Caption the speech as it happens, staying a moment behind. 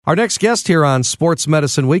Our next guest here on Sports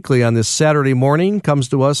Medicine Weekly on this Saturday morning comes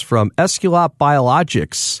to us from Aesculap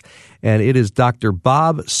Biologics, and it is Dr.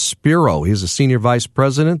 Bob Spero. He's a Senior Vice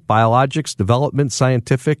President, Biologics Development,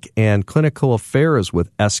 Scientific, and Clinical Affairs with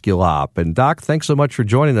Aesculap. And Doc, thanks so much for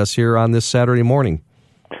joining us here on this Saturday morning.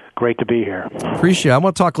 Great to be here. Appreciate it. I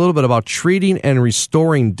want to talk a little bit about treating and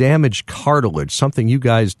restoring damaged cartilage, something you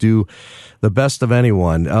guys do the best of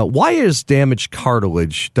anyone. Why is damaged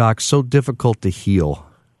cartilage, Doc, so difficult to heal?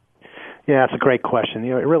 Yeah, that's a great question.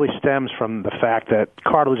 It really stems from the fact that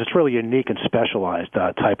cartilage is really a unique and specialized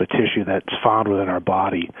type of tissue that's found within our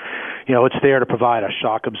body. It's there to provide a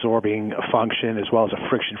shock-absorbing function as well as a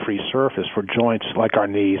friction-free surface for joints like our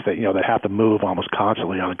knees that have to move almost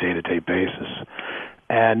constantly on a day-to-day basis.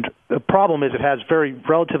 And the problem is it has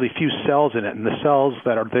relatively few cells in it, and the cells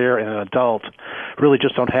that are there in an adult really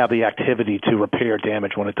just don't have the activity to repair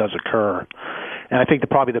damage when it does occur. And I think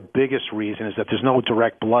probably the biggest reason is that there's no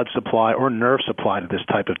direct blood supply or nerve supply to this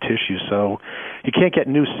type of tissue. So you can't get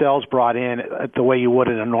new cells brought in the way you would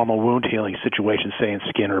in a normal wound healing situation, say in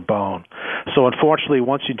skin or bone. So unfortunately,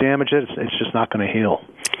 once you damage it, it's just not going to heal.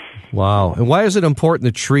 Wow. And why is it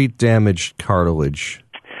important to treat damaged cartilage?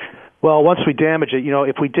 Well, once we damage it,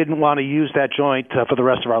 if we didn't want to use that joint for the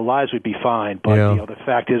rest of our lives, we'd be fine. But the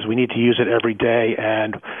fact is we need to use it every day.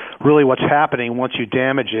 And really what's happening once you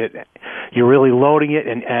damage it, you're really loading it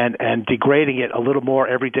and degrading it a little more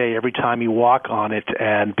every day, every time you walk on it,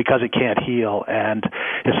 and because it can't heal. And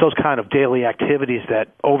it's those kind of daily activities that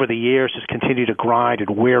over the years just continue to grind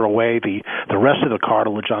and wear away the rest of the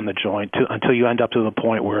cartilage on the joint until you end up to the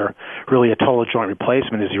point where really a total joint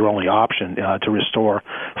replacement is your only option to restore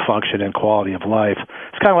function and quality of life.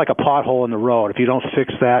 It's kind of like a pothole in the road. If you don't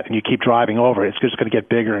fix that and you keep driving over it, it's just going to get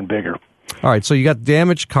bigger and bigger. All right, so you got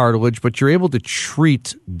damaged cartilage, but you're able to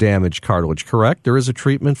treat damaged cartilage, correct? There is a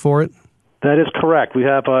treatment for it? That is correct. We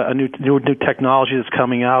have a new technology that's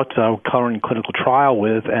coming out, currently in clinical trial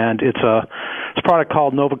with, and it's a product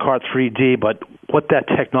called Novacart 3D, but what that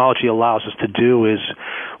technology allows us to do is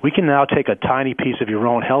we can now take a tiny piece of your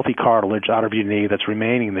own healthy cartilage out of your knee that's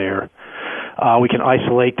remaining there. We can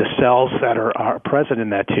isolate the cells that are present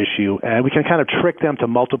in that tissue, and we can kind of trick them to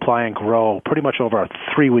multiply and grow pretty much over a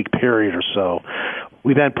 3-week period or so.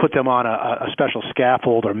 We then put them on a special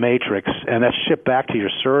scaffold or matrix, and that's shipped back to your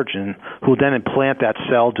surgeon, who will then implant that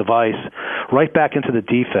cell device right back into the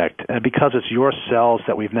defect. And because it's your cells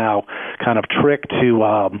that we've now kind of tricked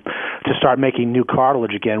to start making new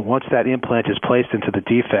cartilage again, once that implant is placed into the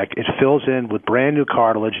defect, it fills in with brand new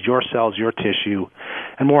cartilage, your cells, your tissue,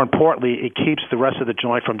 and more importantly, it keeps the rest of the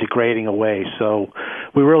joint from degrading away. So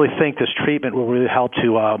we really think this treatment will really help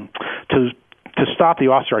to stop the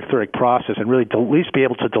osteoarthritic process and really at least be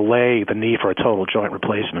able to delay the need for a total joint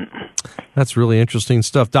replacement. That's really interesting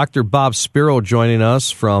stuff. Dr. Bob Spero joining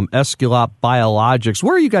us from Aesculap Biologics.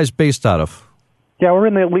 Where are you guys based out of? Yeah, we're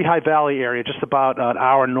in the Lehigh Valley area, just about an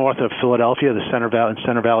hour north of Philadelphia, in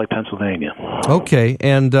Center Valley, Pennsylvania. Okay,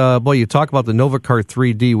 and you talk about the Novacart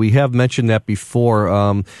 3D. We have mentioned that before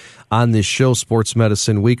on this show, Sports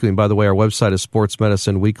Medicine Weekly. And by the way, our website is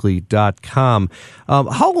sportsmedicineweekly.com.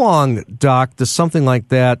 How long, Doc, does something like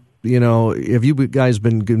that, have you guys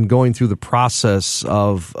been going through the process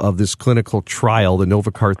of this clinical trial, the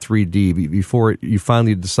Novacart 3D, before you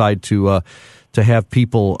finally decide to have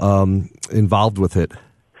people involved with it?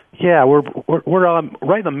 Yeah, we're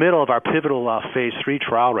right in the middle of our pivotal phase 3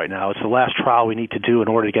 trial right now. It's the last trial we need to do in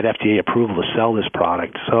order to get FDA approval to sell this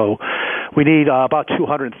product. So we need about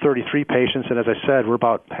 233 patients, and as I said, we're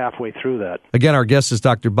about halfway through that. Again, our guest is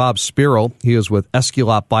Dr. Bob Spero. He is with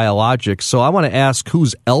Aesculap Biologics. So I want to ask,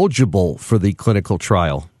 who's eligible for the clinical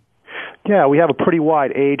trial? Yeah, we have a pretty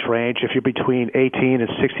wide age range. If you're between 18 and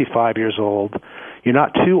 65 years old, you're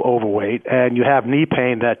not too overweight, and you have knee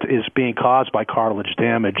pain that is being caused by cartilage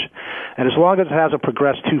damage. And as long as it hasn't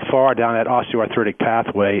progressed too far down that osteoarthritic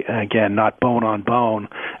pathway, and again, not bone on bone,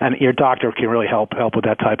 and your doctor can really help with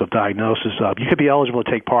that type of diagnosis, you could be eligible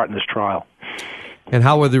to take part in this trial. And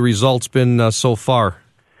how have the results been so far?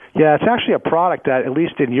 Yeah, it's actually a product that, at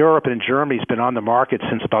least in Europe and in Germany, has been on the market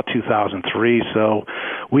since about 2003. So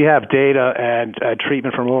we have data and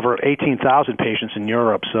treatment from over 18,000 patients in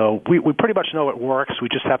Europe. So we pretty much know it works. We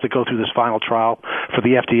just have to go through this final trial for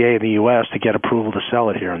the FDA in the U.S. to get approval to sell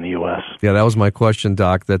it here in the U.S. Yeah, that was my question,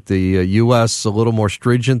 Doc, that the U.S. a little more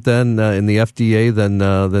stringent than in the FDA than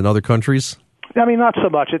other countries? I mean, not so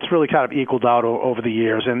much. It's really kind of equaled out over the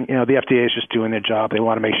years, and the FDA is just doing their job. They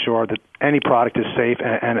want to make sure that any product is safe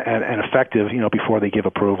and effective, before they give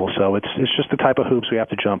approval. So it's just the type of hoops we have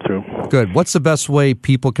to jump through. Good. What's the best way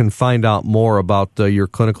people can find out more about your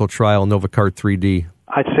clinical trial, Novacart 3D?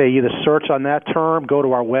 I'd say either search on that term, go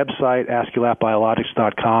to our website,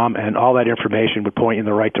 aesculapbiologics.com, and all that information would point you in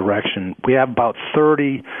the right direction. We have about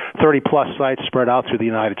 30-plus sites spread out through the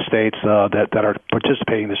United States that are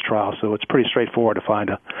participating in this trial, so it's pretty straightforward to find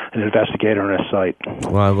an investigator on a site.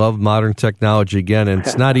 Well, I love modern technology again, and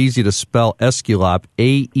it's not easy to spell Aesculap,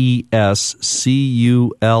 AESCULAP,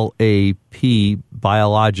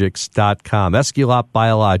 biologics.com. Aesculap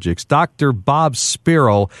Biologics. Dr. Bob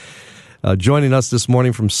Spero joining us this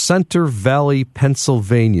morning from Center Valley,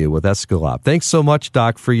 Pennsylvania with Aesculap. Thanks so much,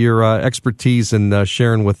 Doc, for your expertise and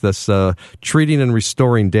sharing with us treating and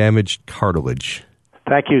restoring damaged cartilage.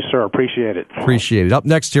 Thank you, sir. Appreciate it. Appreciate it. Up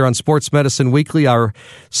next here on Sports Medicine Weekly, our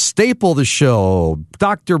staple of the show,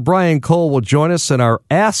 Dr. Brian Cole will join us in our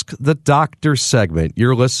Ask the Doctor segment.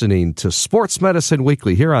 You're listening to Sports Medicine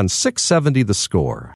Weekly here on 670 The Score.